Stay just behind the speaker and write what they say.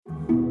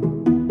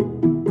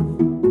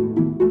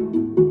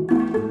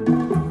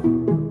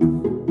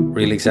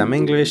Real Exam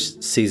English,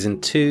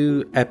 Season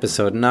 2,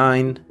 Episode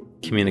 9,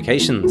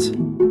 Communications.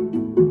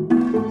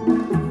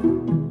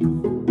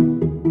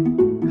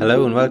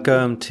 Hello and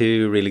welcome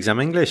to Real Exam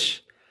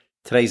English.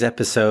 Today's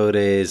episode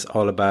is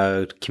all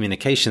about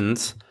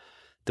communications.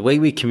 The way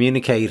we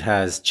communicate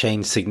has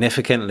changed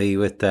significantly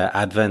with the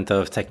advent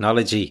of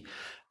technology,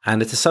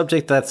 and it's a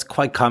subject that's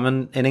quite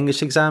common in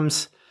English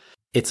exams.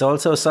 It's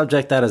also a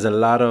subject that has a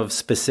lot of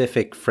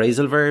specific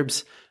phrasal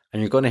verbs,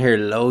 and you're going to hear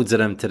loads of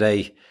them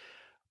today.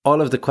 All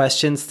of the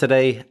questions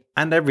today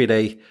and every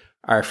day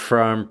are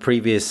from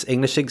previous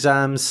English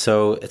exams,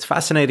 so it's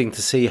fascinating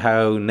to see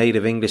how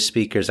native English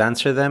speakers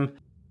answer them.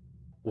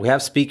 We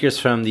have speakers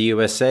from the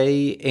USA,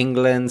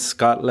 England,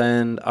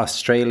 Scotland,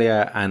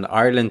 Australia and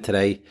Ireland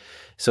today,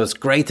 so it's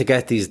great to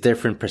get these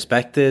different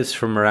perspectives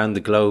from around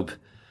the globe.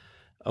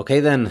 Okay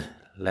then,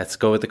 let's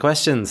go with the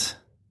questions.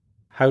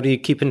 How do you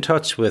keep in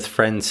touch with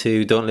friends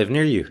who don't live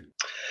near you?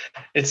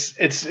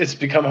 It's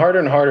become harder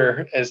and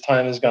harder as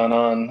time has gone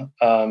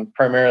on,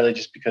 primarily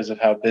just because of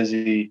how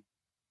busy,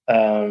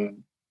 I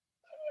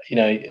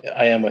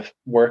am with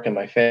work and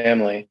my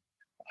family.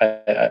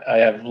 I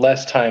have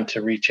less time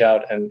to reach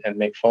out and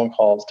make phone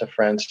calls to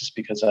friends just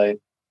because I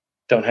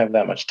don't have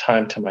that much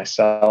time to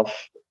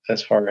myself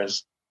as far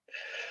as,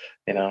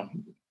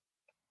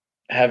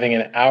 having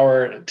an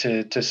hour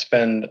to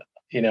spend,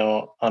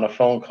 on a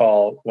phone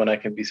call when I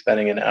could be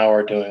spending an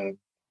hour doing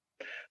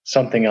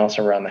something else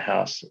around the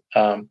house.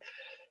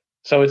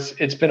 So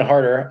it's been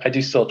harder. I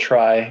do still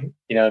try,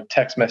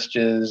 text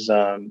messages,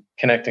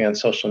 connecting on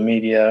social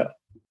media.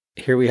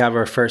 Here we have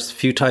our first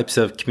few types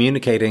of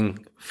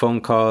communicating: phone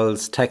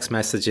calls, text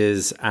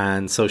messages,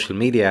 and social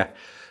media.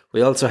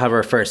 We also have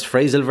our first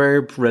phrasal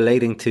verb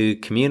relating to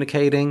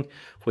communicating,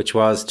 which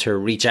was to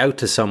reach out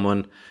to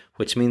someone,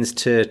 which means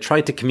to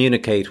try to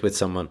communicate with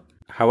someone.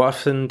 How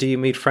often do you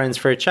meet friends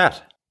for a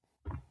chat?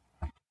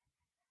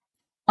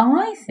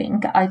 I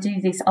think I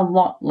do this a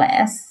lot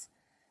less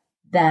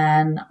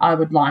than I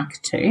would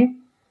like to.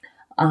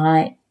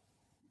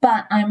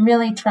 But I'm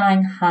really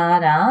trying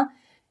harder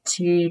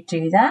to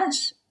do that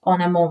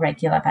on a more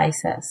regular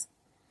basis.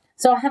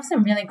 So I have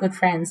some really good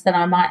friends that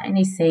I might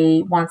only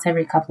see once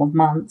every couple of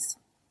months.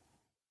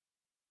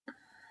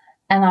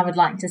 And I would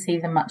like to see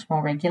them much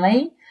more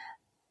regularly.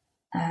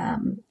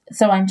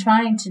 So I'm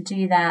trying to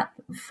do that.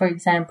 For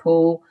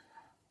example,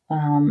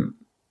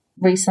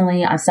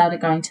 recently, I started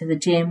going to the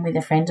gym with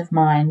a friend of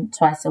mine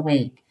twice a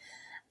week.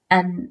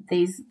 And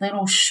these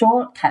little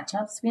short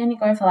catch-ups, we only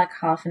go for like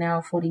half an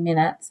hour, 40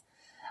 minutes.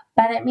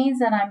 But it means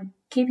that I'm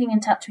keeping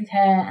in touch with her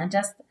and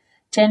just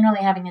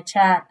generally having a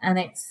chat. And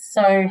it's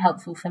so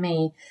helpful for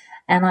me.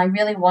 And I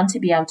really want to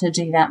be able to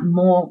do that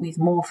more with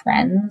more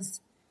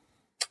friends.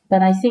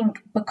 But I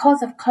think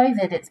because of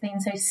COVID, it's been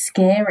so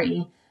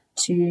scary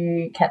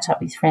to catch up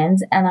with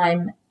friends. And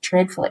I'm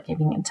dreadful at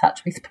keeping in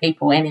touch with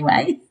people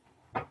anyway.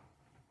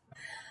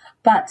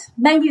 But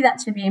maybe that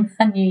should be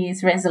my New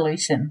Year's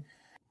resolution.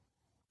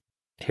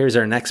 Here's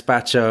our next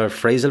batch of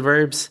phrasal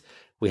verbs.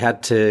 We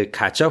had to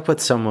catch up with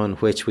someone,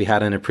 which we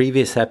had in a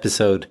previous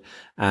episode,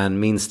 and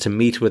means to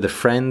meet with a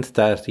friend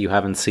that you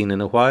haven't seen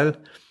in a while.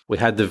 We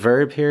had the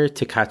verb here,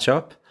 to catch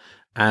up,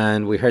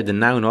 and we heard the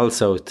noun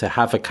also, to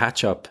have a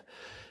catch up.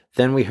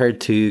 Then we heard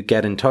to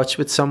get in touch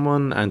with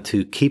someone and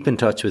to keep in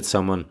touch with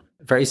someone.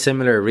 Very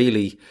similar,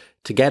 really.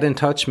 To get in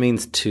touch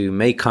means to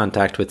make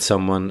contact with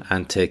someone,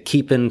 and to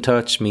keep in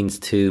touch means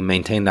to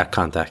maintain that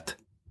contact.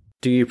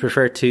 Do you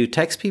prefer to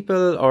text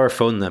people or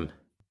phone them?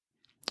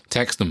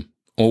 Text them.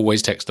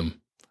 Always text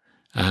them.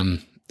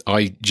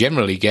 I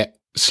generally get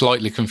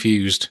slightly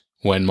confused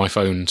when my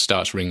phone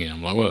starts ringing.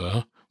 I'm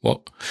like,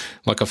 what?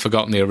 Like I've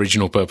forgotten the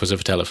original purpose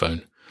of a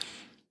telephone.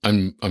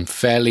 I'm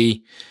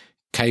fairly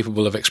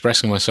capable of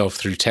expressing myself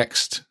through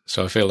text,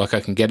 so I feel like I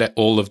can get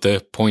all of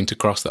the point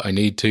across that I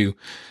need to.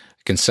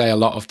 I can say a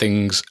lot of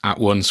things at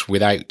once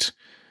without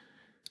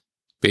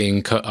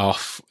being cut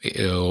off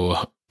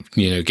or,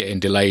 getting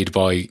delayed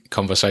by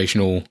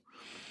conversational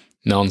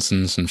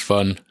nonsense and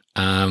fun.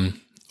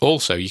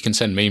 Also, you can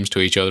send memes to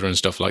each other and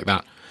stuff like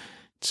that.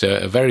 It's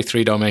a very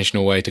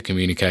three-dimensional way to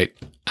communicate,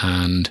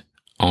 and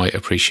I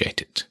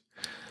appreciate it.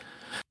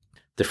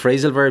 The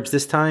phrasal verbs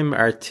this time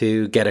are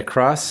to get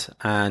across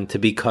and to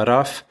be cut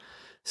off.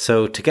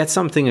 So to get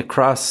something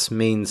across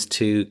means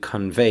to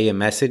convey a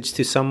message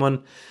to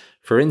someone.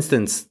 For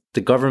instance,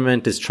 the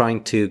government is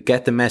trying to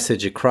get the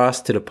message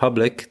across to the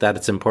public that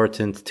it's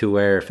important to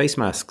wear face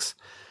masks.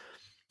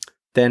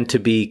 Then to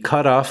be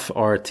cut off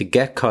or to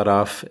get cut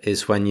off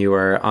is when you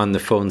are on the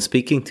phone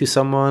speaking to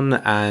someone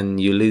and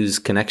you lose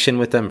connection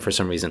with them for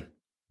some reason.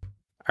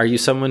 Are you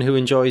someone who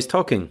enjoys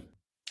talking?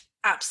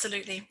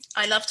 Absolutely.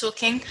 I love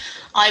talking.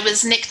 I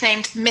was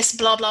nicknamed Miss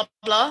Blah Blah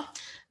Blah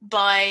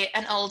by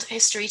an old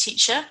history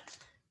teacher.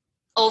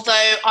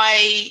 Although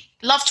I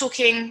love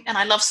talking and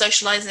I love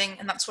socializing,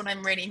 and that's what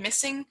I'm really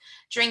missing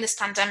during this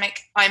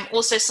pandemic, I'm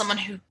also someone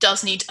who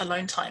does need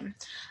alone time.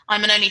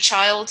 I'm an only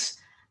child.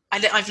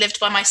 I've lived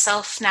by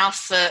myself now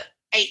for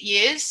 8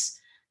 years,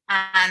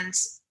 and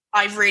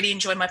I really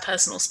enjoy my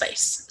personal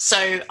space.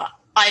 So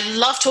I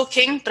love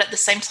talking, but at the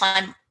same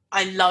time,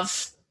 I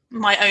love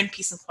my own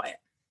peace and quiet.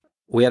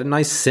 We had a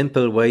nice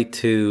simple way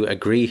to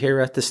agree here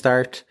at the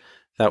start.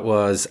 That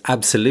was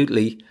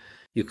absolutely.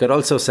 You could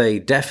also say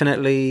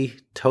definitely,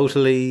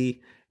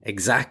 totally,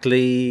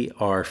 exactly,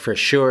 or for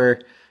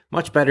sure.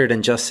 Much better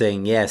than just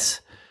saying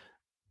yes.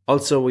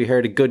 Also, we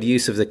heard a good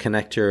use of the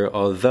connector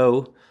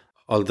although.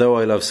 Although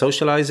I love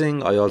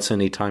socializing, I also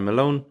need time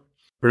alone.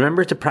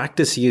 Remember to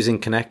practice using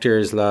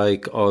connectors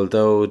like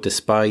although,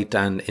 despite,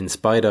 and in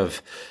spite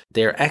of.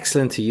 They're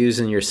excellent to use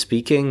in your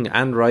speaking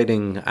and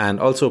writing, and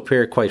also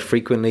appear quite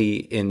frequently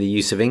in the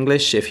use of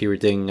English if you were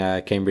doing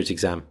a Cambridge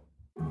exam.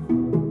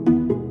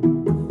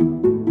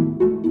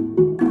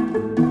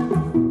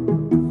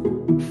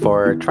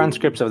 For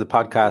transcripts of the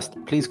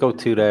podcast, please go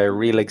to the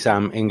Real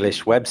Exam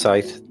English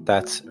website.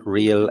 That's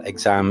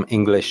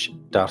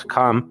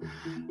realexamenglish.com.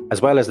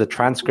 As well as the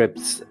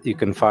transcripts, you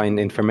can find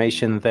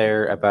information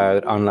there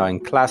about online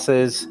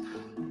classes,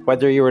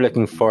 whether you were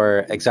looking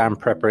for exam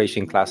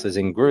preparation classes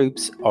in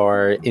groups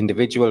or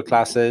individual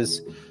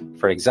classes,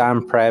 for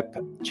exam prep,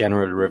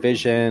 general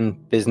revision,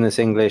 business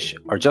English,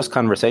 or just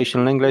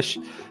conversational English,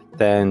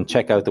 then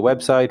check out the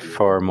website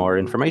for more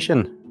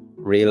information,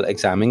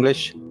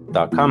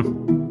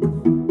 realexamenglish.com.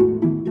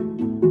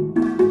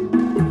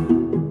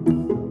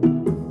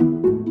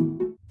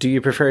 Do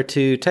you prefer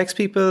to text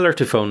people or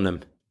to phone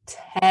them?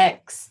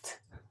 Text.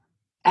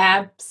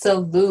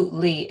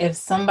 Absolutely. If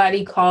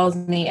somebody calls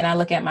me and I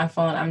look at my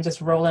phone, I'm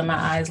just rolling my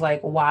eyes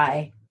like,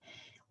 why?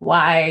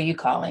 Why are you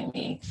calling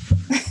me?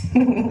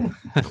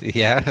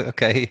 Yeah,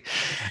 okay.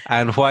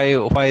 And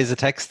why is a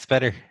text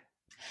better?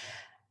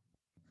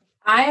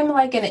 I am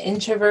like an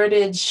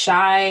introverted,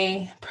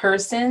 shy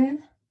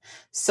person.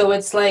 So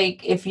it's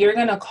like, if you're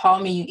going to call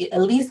me, you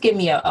at least give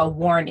me a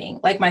warning.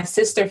 Like my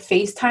sister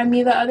FaceTimed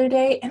me the other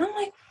day and I'm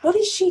like, what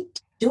is she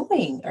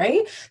doing?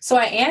 Right? So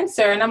I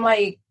answer and I'm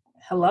like,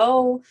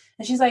 hello.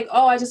 And she's like,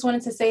 oh, I just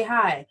wanted to say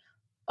hi.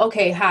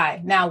 Okay,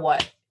 hi. Now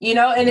what? You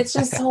know, and it's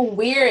just so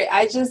weird.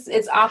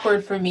 It's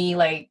awkward for me,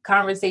 like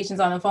conversations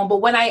on the phone.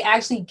 But when I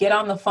actually get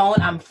on the phone,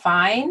 I'm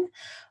fine.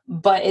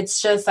 But it's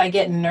just, I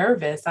get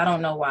nervous. I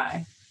don't know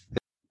why.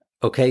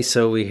 Okay,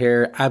 so we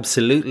hear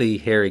absolutely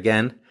here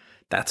again.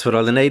 That's what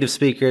all the native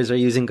speakers are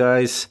using,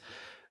 guys.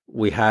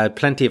 We had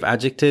plenty of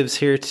adjectives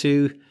here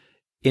too.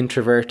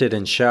 Introverted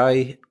and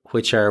shy,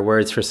 which are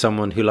words for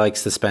someone who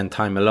likes to spend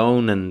time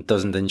alone and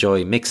doesn't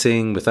enjoy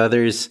mixing with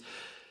others.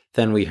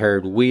 Then we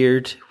heard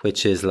weird,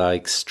 which is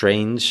like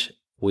strange.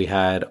 We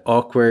had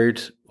awkward,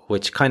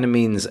 which kind of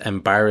means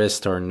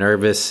embarrassed or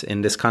nervous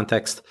in this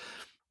context.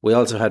 We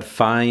also had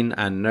fine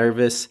and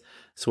nervous.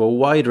 So a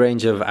wide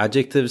range of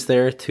adjectives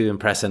there to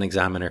impress an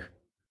examiner.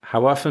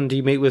 How often do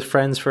you meet with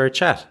friends for a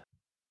chat?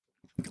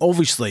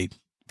 Obviously,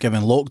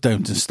 given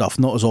lockdowns and stuff,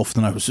 not as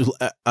often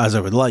as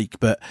I would like,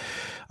 but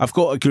I've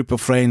got a group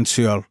of friends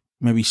who are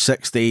maybe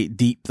 6 to 8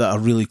 deep that are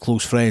really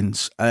close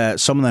friends.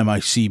 Some of them I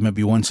see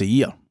maybe once a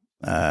year.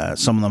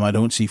 Some of them I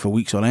don't see for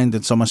weeks on end,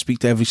 and some I speak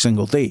to every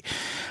single day.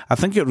 I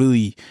think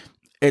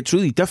it's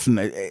really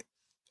different.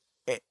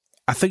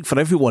 I think for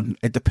everyone,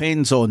 it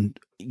depends on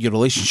your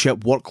relationship,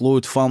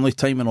 workload, family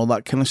time, and all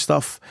that kind of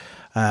stuff.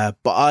 But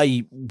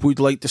I would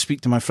like to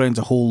speak to my friends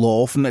a whole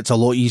lot often. It's a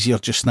lot easier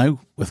just now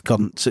with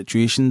current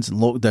situations and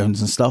lockdowns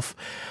and stuff,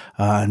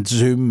 and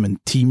Zoom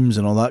and Teams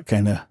and all that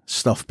kind of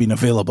stuff being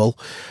available.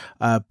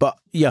 But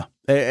yeah,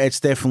 it's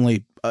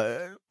definitely,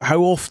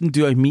 how often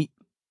do I meet?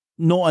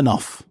 Not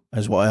enough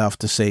is what I have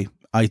to say.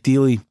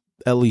 Ideally,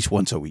 at least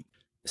once a week.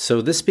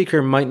 So this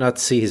speaker might not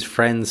see his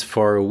friends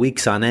for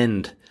weeks on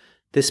end.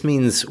 This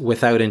means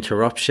without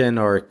interruption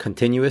or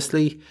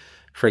continuously.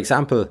 For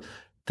example,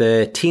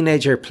 the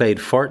teenager played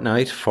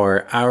Fortnite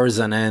for hours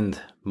on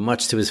end,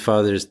 much to his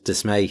father's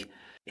dismay.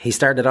 He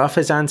started off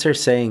his answer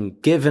saying,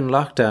 given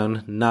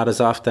lockdown, not as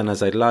often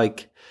as I'd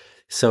like.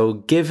 So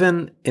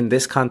given in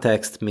this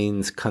context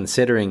means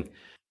considering.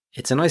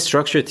 It's a nice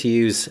structure to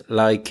use,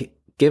 like,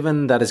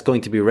 given that it's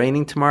going to be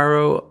raining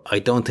tomorrow, I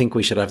don't think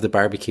we should have the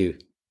barbecue.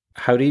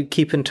 How do you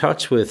keep in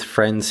touch with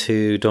friends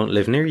who don't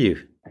live near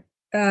you?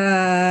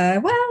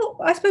 Well,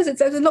 I suppose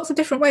there's lots of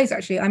different ways,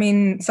 actually. I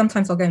mean,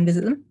 sometimes I'll go and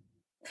visit them.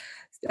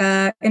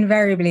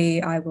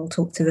 Invariably, I will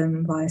talk to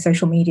them via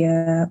social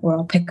media, or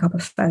I'll pick up a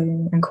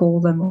phone and call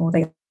them, or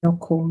they'll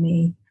call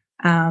me.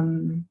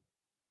 Send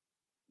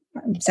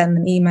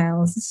them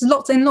emails. There's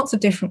lots of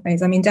different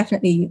ways. I mean,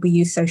 definitely we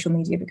use social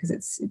media because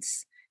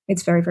it's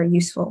very, very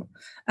useful,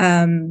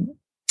 and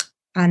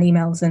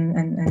emails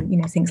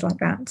and things like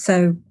that.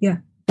 So yeah,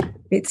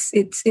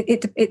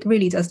 it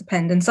really does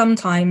depend. And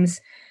sometimes,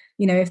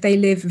 if they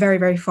live very,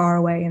 very far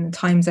away and the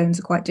time zones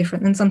are quite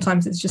different, then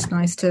sometimes it's just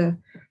nice to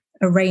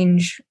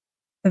arrange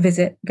a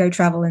visit, go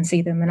travel and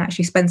see them and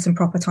actually spend some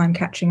proper time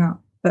catching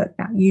up. But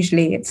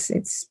usually it's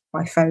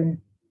by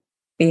phone,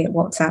 be it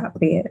WhatsApp,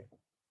 be it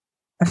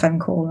a phone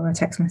call or a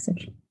text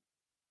message.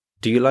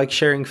 Do you like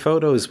sharing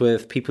photos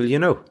with people you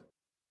know?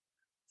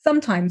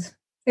 Sometimes.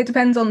 It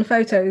depends on the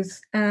photos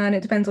and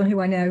it depends on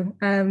who I know.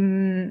 I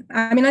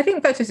mean, I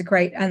think photos are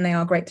great and they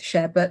are great to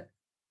share, but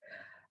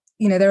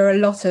there are a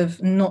lot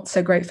of not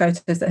so great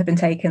photos that have been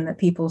taken that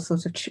people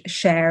sort of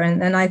share.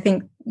 And I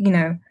think,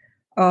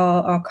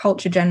 our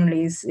culture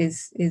generally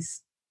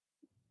is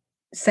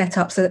set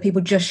up so that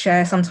people just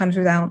share sometimes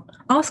without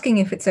asking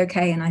if it's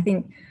okay. And I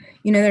think,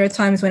 there are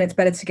times when it's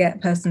better to get a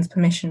person's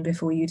permission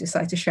before you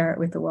decide to share it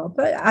with the world.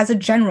 But as a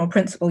general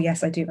principle,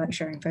 yes, I do like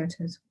sharing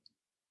photos.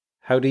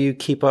 How do you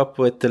keep up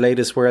with the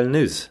latest world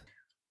news?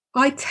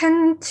 I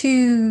tend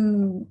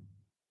to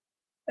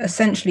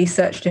essentially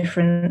search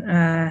different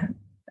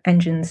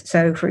engines.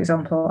 So, for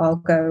example, I'll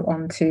go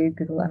onto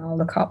Google and I'll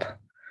look up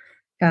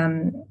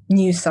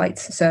news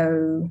sites.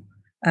 So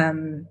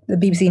the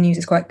BBC News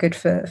is quite good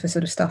for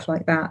sort of stuff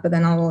like that. But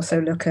then I'll also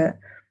look at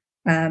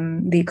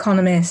The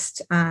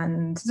Economist,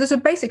 and there's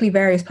basically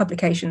various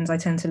publications I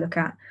tend to look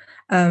at.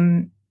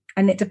 And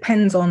it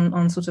depends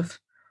on sort of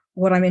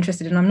what I'm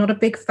interested in. I'm not a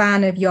big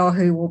fan of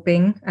Yahoo or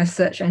Bing as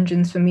search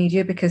engines for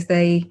media, because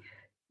they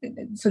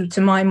sort of,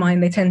 to my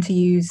mind, they tend to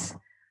use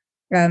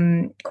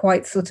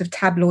quite sort of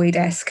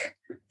tabloid-esque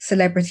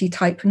celebrity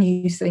type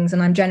news things,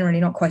 and I'm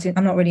generally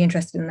I'm not really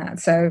interested in that.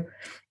 So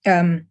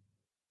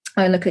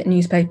I look at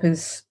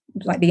newspapers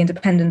like The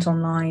Independent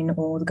online,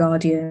 or The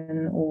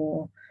Guardian,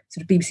 or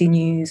sort of BBC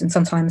News, and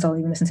sometimes I'll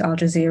even listen to Al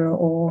Jazeera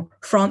or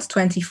France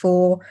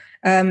 24.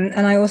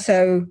 And I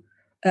also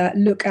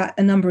look at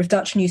a number of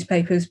Dutch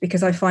newspapers,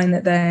 because I find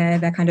that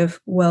their kind of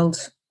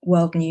world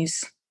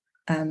news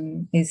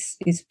is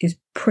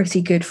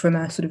pretty good from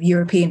a sort of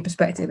European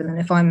perspective. And then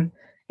if I'm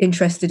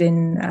interested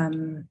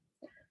in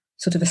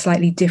sort of a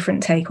slightly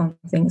different take on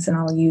things, then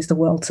I'll use the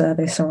World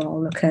Service, or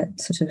I'll look at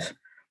sort of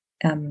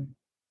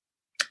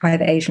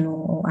either Asian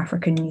or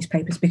African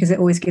newspapers, because it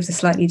always gives a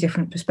slightly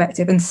different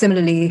perspective. And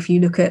similarly, if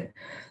you look at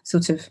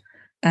sort of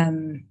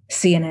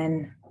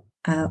CNN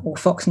or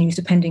Fox News,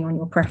 depending on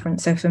your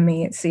preference. So for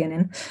me, it's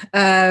CNN.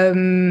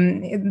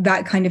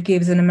 That kind of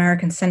gives an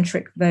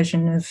American-centric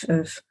version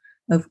of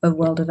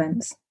world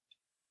events.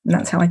 And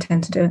that's how I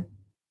tend to do it.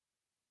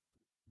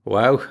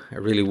 Wow,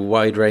 a really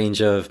wide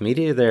range of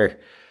media there.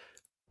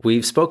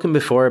 We've spoken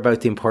before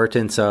about the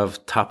importance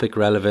of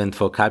topic-relevant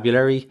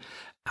vocabulary,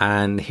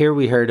 and here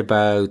we heard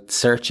about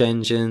search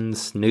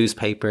engines,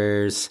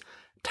 newspapers,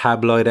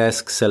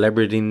 tabloid-esque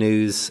celebrity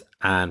news,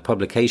 and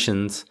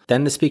publications.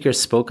 Then the speaker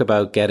spoke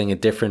about getting a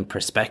different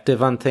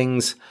perspective on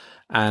things,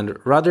 and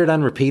rather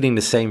than repeating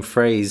the same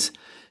phrase,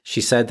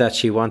 she said that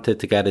she wanted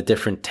to get a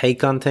different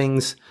take on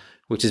things,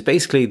 which is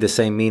basically the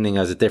same meaning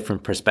as a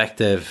different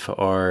perspective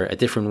or a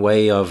different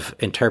way of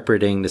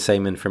interpreting the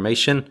same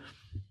information.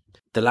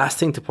 The last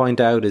thing to point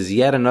out is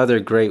yet another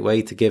great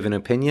way to give an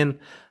opinion,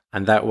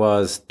 and that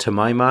was "to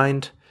my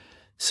mind."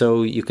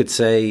 So you could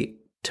say,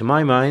 "To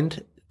my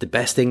mind, the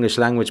best English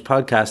language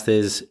podcast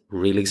is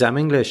Real Exam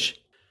English."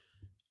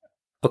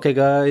 Okay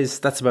guys,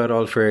 that's about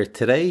all for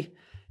today.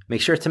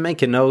 Make sure to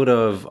make a note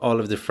of all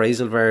of the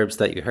phrasal verbs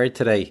that you heard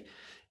today.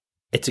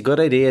 It's a good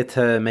idea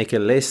to make a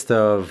list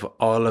of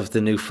all of the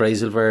new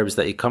phrasal verbs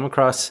that you come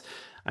across,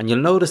 and you'll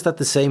notice that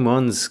the same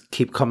ones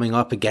keep coming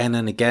up again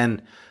and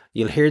again.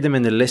 You'll hear them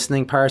in the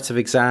listening parts of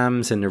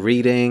exams, in the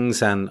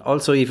readings, and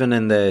also even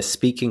in the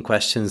speaking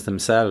questions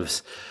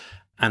themselves.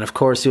 And of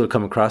course, you'll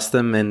come across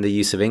them in the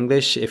use of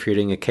English if you're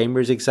doing a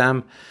Cambridge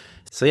exam.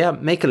 So yeah,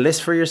 make a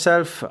list for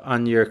yourself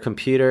on your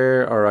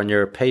computer or on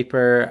your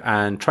paper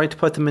and try to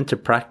put them into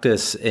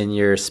practice in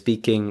your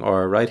speaking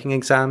or writing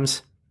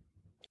exams.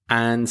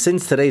 And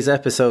since today's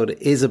episode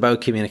is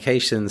about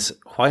communications,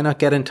 why not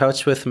get in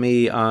touch with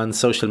me on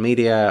social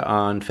media,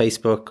 on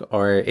Facebook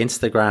or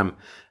Instagram,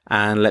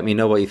 and let me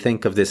know what you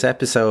think of this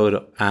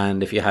episode,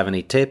 and if you have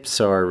any tips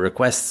or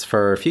requests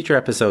for future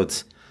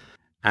episodes.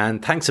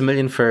 And thanks a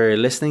million for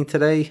listening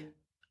today.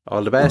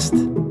 All the best.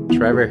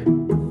 Trevor.